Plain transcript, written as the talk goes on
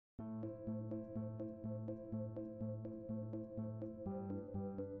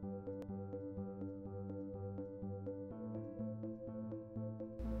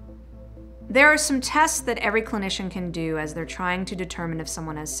There are some tests that every clinician can do as they're trying to determine if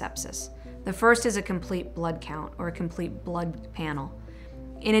someone has sepsis. The first is a complete blood count or a complete blood panel.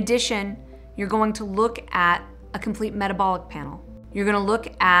 In addition, you're going to look at a complete metabolic panel. You're going to look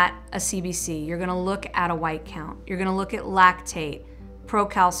at a CBC. You're going to look at a white count. You're going to look at lactate,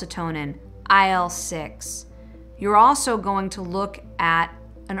 procalcitonin, IL-6. You're also going to look at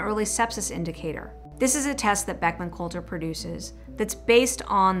an early sepsis indicator. This is a test that Beckman Coulter produces that's based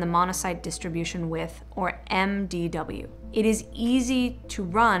on the monocyte distribution width, or MDW. It is easy to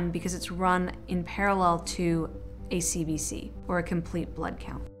run because it's run in parallel to a CBC, or a complete blood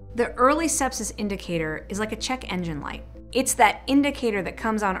count. The early sepsis indicator is like a check engine light. It's that indicator that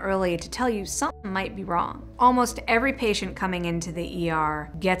comes on early to tell you something might be wrong. Almost every patient coming into the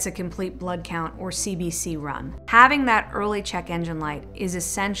ER gets a complete blood count or CBC run. Having that early check engine light is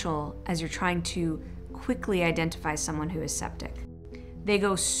essential as you're trying to quickly identify someone who is septic. They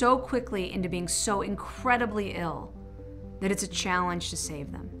go so quickly into being so incredibly ill that it's a challenge to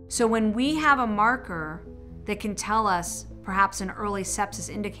save them. So when we have a marker that can tell us perhaps an early sepsis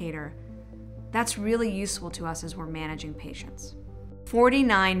indicator, that's really useful to us as we're managing patients.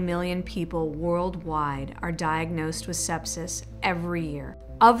 49 million people worldwide are diagnosed with sepsis every year.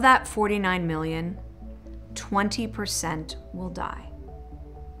 Of that 49 million, 20% will die.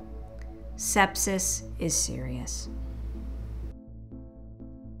 Sepsis is serious.